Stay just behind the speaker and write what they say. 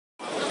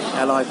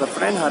Halo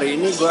Hyperfriend, hari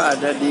ini gue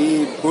ada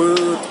di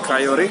booth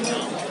Cryorig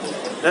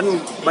dan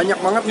banyak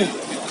banget nih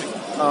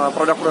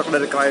produk-produk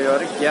dari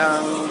Cryorig yang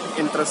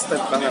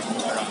interested banget.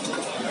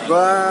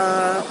 Gue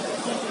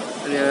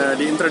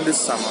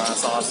diintroduce sama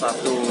salah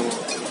satu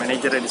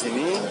manajernya di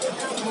sini,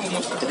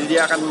 jadi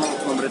dia akan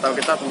memberitahu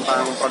kita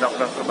tentang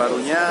produk-produk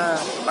terbarunya.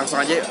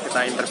 Langsung aja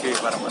kita interview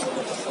bareng-bareng.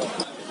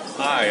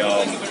 Hi,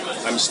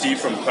 I'm Steve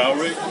from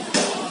Cryorig.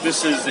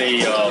 This is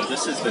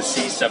the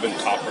C7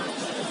 copper.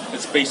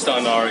 It's based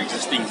on our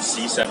existing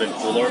C7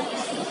 cooler,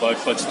 but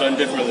what's done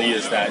differently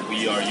is that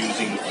we are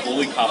using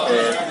fully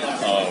copper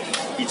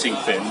heatsink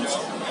fins,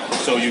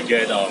 so you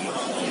get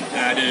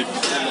added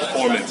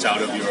performance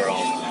out of your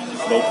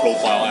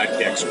low-profile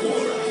IPX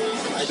cooler.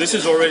 This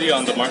is already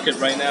on the market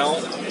right now.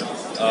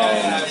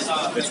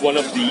 It's one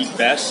of the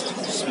best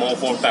small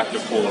form factor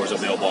coolers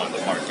available on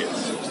the market.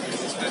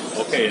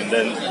 Okay, and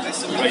then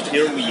right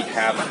here we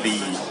have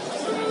the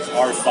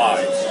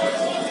R5.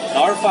 The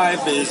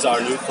R5 is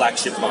our new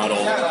flagship model.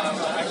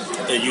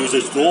 It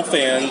uses dual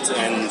fans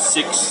and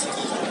six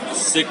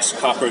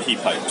copper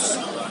heat pipes.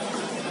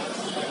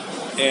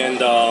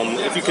 And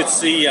if you could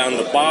see on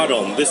the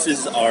bottom, this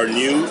is our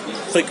new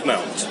click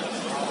mount.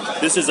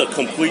 This is a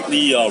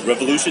completely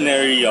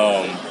revolutionary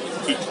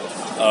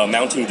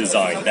mounting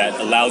design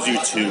that allows you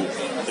to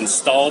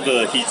install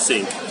the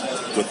heatsink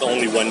with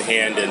only one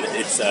hand, and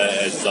it's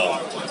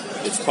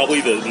probably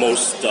the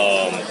most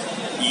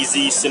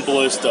easy,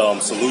 simplest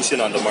solution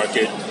on the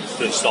market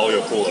to install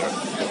your cooler.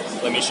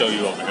 Let me show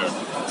you over here.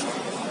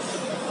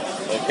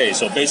 Okay,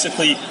 so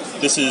basically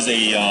this is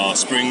a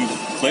spring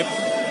clip.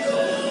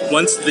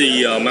 Once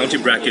the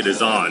mounting bracket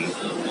is on,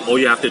 all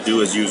you have to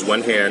do is use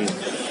one hand,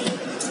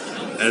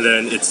 and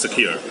then it's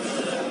secure.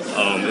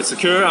 It's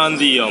secure on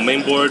the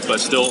main board,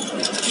 but still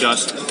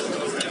just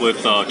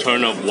with a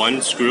turn of one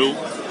screw.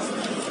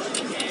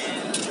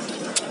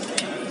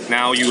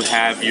 Now you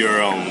have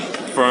your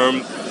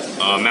firm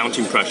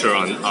mounting pressure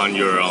on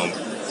your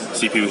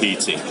CPU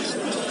heatsink,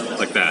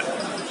 like that.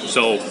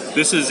 So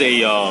this is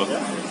a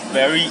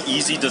very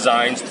easy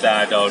design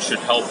that should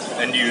help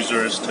end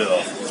users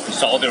to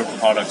install their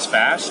products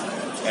fast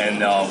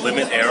and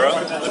limit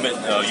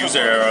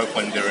user error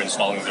when they're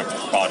installing their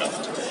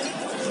product.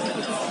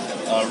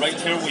 Right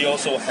here we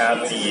also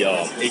have the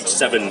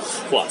H7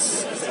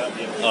 Plus.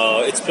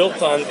 It's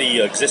built on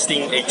the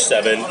existing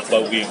H7,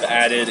 but we've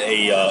added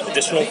a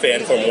additional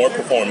fan for more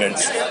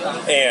performance,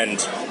 and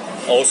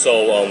also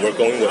we're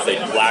going with a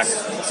black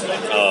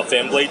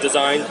fan blade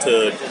design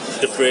to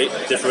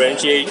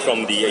differentiate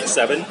from the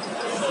H7.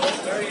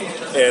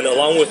 And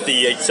along with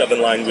the H7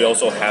 line, we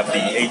also have the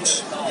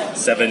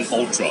H7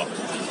 Ultra.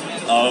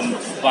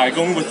 By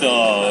going with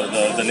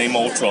the name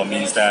Ultra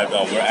means that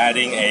we're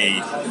adding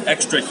a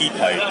extra heat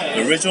pipe.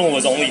 The original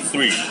was only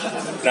 3.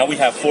 Now we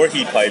have 4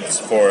 heat pipes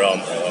for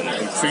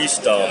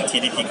increased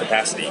TDP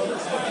capacity.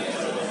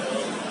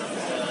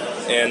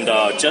 And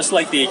just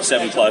like the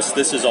H7 Plus,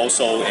 this is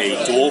also a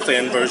dual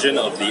fan version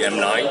of the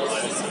M9.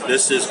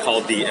 This is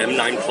called the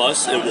M9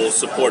 Plus. It will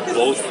support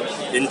both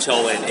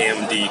Intel and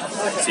AMD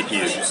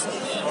CPUs.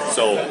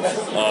 So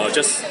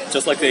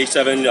just like the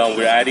H7,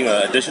 we're adding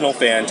an additional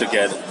fan to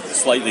get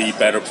slightly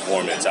better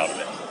performance out of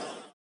it.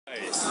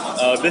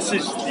 This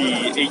is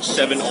the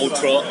H7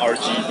 Ultra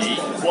RGB.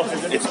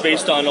 It's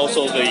based on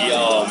also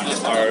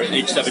our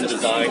H7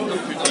 design,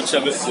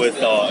 H7 with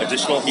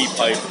additional heat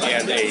pipe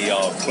and a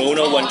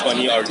Chrono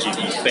 120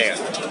 RGB fan.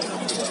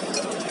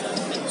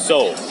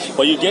 So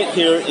what you get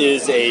here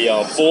is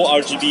a full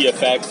RGB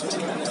effect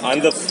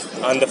on the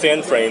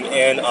fan frame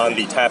and on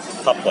the top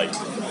plate.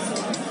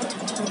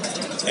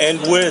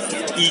 And with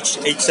each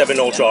H7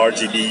 Ultra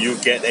RGB, you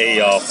get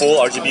a full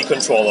RGB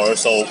controller.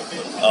 So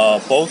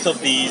both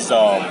of these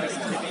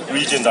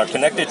regions are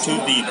connected to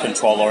the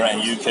controller,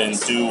 and you can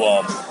do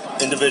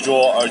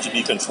individual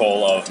RGB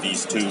control of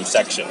these two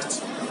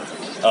sections.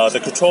 The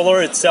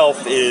controller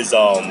itself is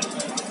you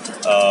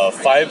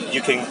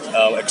can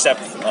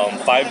accept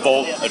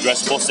 5-volt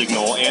addressable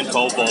signal and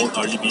 12-volt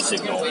RGB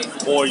signal,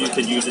 or you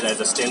can use it as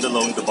a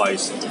standalone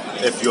device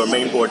if your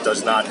main board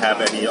does not have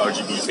any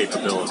RGB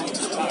capabilities.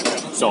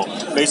 So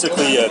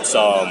basically, it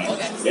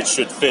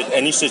should fit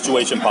any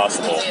situation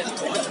possible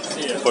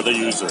for the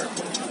user.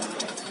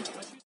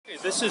 Okay,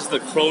 this is the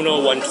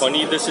Chrono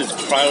 120. This is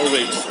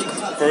Cryorig's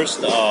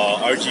first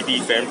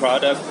RGB fan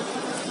product.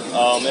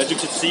 As you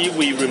can see,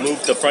 we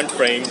removed the front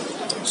frame,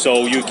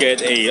 so you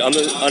get a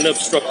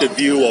unobstructed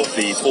view of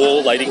the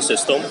full lighting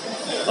system.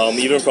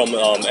 Even from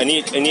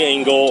any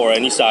angle or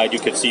any side, you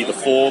can see the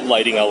full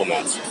lighting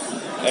elements.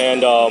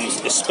 And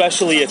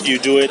especially if you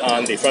do it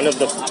on the front of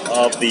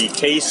the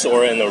case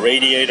or in the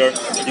radiator,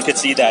 you can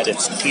see that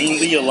it's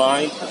cleanly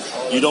aligned.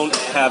 You don't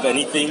have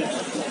anything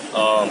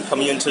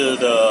coming into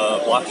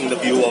blocking the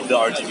view of the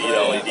RGB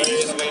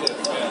LEDs.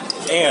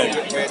 And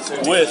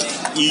with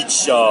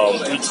each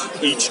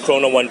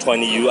Chrono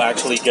 120, you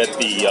actually get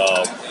the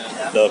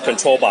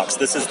control box.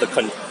 This is the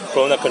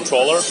Chrono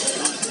controller.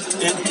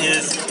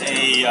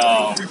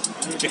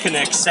 It can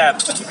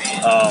accept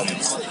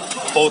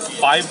both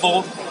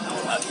 5-volt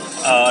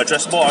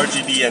addressable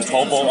RGB and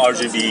 12-volt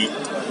RGB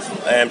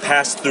and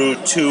pass through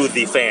to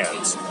the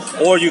fans.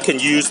 Or you can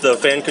use the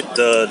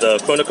the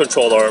Chrono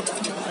controller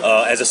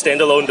as a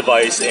standalone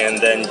device and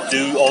then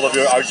do all of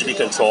your RGB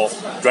control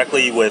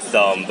directly with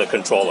the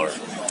controller.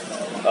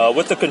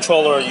 With the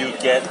controller, you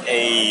get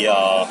a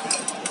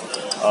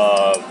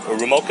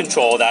remote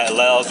control that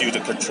allows you to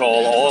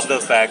control all of the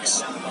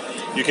effects.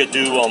 You could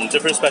do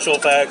different special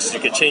effects. You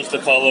could change the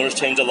colors,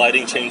 change the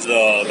lighting, change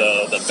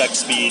the effect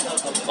speed,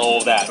 all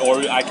of that.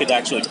 Or I could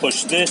actually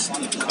push this,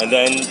 and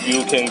then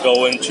you can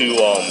go into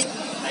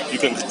you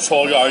can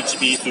control your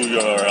RGB through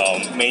your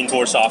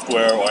mainboard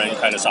software or any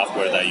kind of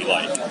software that you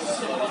like.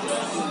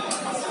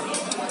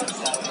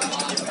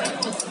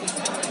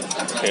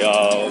 Okay,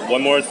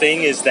 one more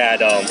thing is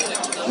that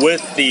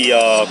with the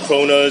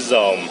Chrono's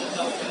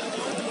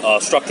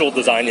structural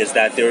design is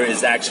that there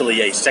is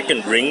actually a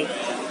second ring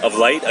of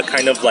light, a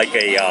kind of like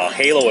a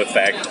halo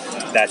effect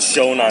that's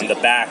shown on the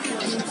back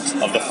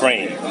of the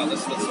frame.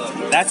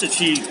 That's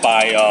achieved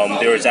by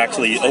there is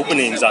actually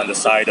openings on the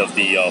side of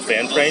the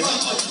fan frame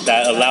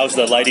that allows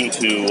the lighting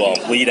to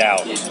bleed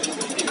out.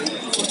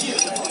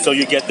 So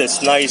you get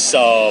this nice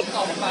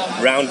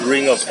round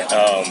ring of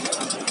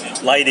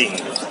lighting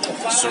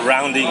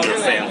surrounding your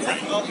fan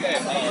frame.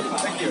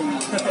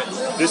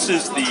 This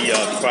is the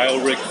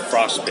Bioric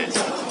Prosopis.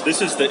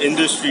 This is the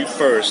industry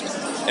first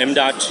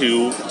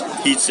M.2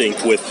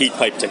 heatsink with heat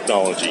pipe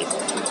technology.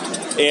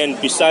 And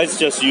besides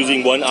just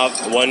using one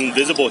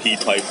visible heat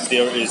pipe,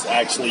 there is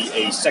actually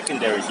a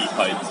secondary heat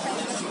pipe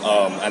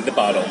at the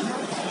bottom.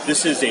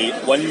 This is a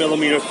 1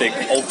 millimeter thick,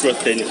 ultra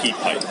thin heat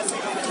pipe.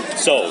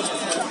 So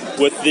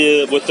with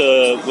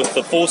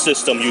the full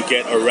system, you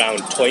get around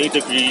 20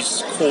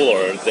 degrees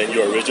cooler than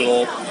your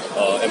original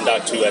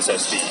M.2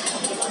 SSD.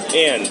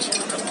 And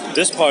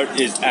this part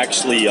is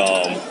actually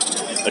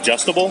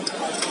adjustable.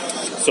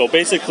 So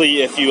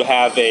basically, if you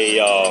have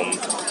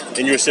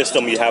in your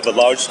system, you have a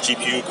large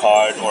GPU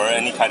card or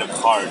any kind of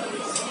card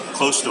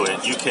close to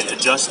it, you can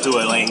adjust to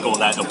an angle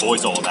that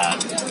avoids all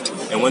that.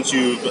 And once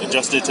you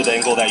adjust it to the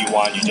angle that you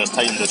want, you just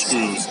tighten the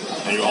screws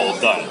and you're all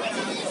done.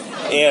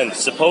 And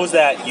suppose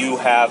that you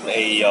have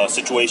a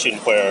situation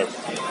where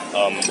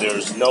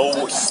there's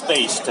no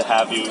space to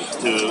have you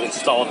to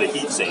install the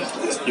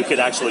heatsink. You could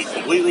actually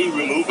completely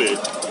remove it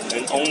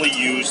and only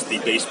use the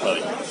base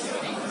plate.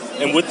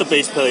 And with the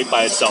base plate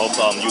by itself,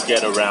 you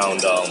get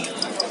around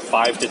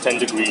 5 to 10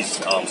 degrees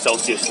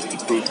Celsius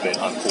improvement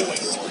on cooling.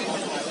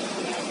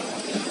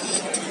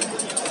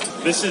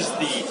 This is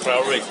the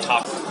Cryorig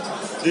top.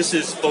 This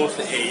is both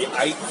a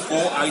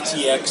full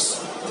ITX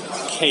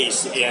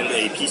case and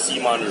a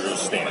PC monitor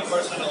stand.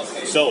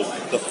 So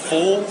the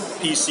full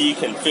PC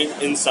can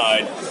fit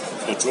inside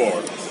the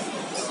drawer.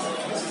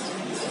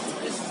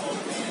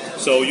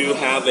 So you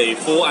have a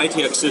full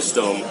ITX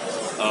system,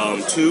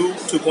 two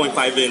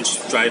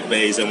 2.5-inch drive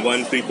bays and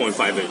one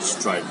 3.5-inch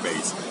drive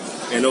bays.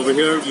 And over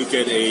here you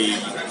get a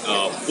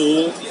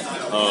full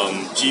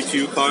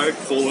GPU card,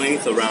 full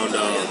length, around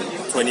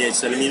 28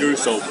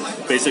 centimeters. So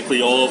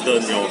basically all of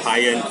the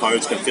high-end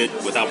cards can fit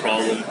without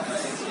problem.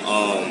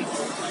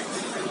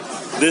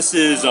 This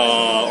is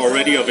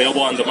already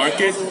available on the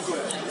market.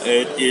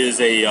 It is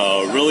a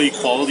really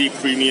quality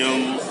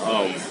premium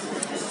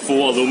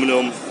full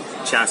aluminum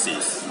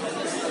chassis.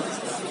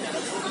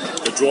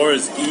 The drawer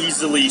is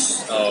easily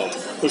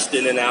pushed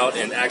in and out,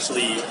 and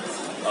actually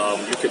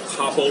you could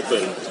pop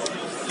open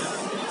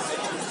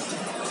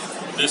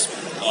this.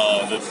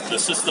 The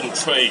system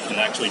tray can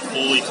actually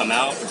fully come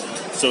out.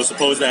 So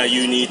suppose that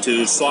you need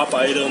to swap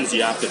items,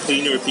 you have to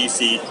clean your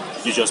PC,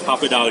 you just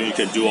pop it out and you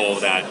can do all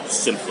of that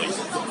simply.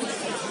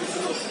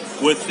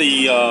 With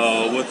the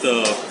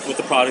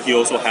product, you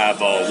also have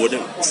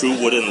true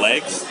wooden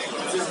legs.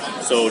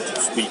 So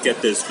we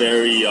get this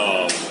very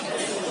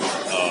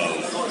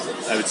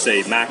I would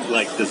say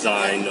Mac-like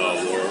design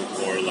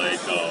or like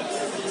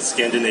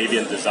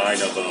Scandinavian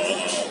design of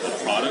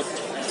a product.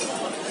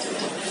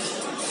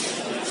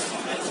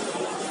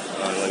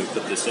 Let me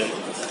put this in.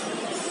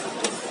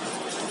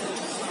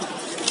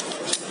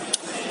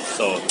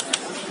 So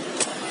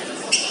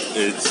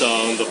it's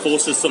the full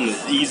system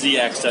is easy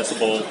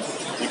accessible.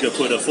 You could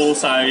put a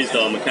full-sized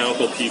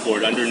mechanical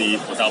keyboard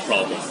underneath without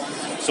problem.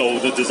 So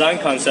the design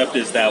concept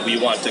is that we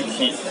want to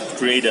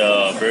create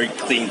a very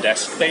clean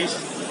desk space.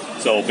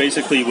 So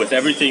basically, with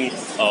everything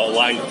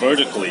aligned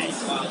vertically,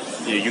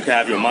 you can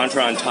have your monitor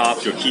on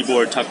top, your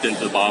keyboard tucked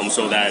into the bottom,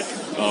 so that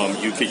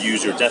you could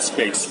use your desk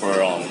space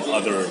for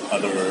other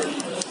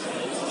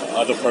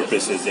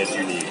purposes if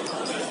you need.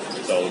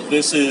 So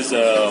this is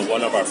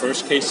one of our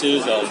first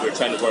cases. We're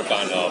trying to work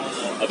on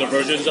other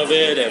versions of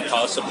it and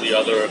possibly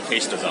other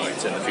case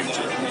designs in the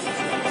future.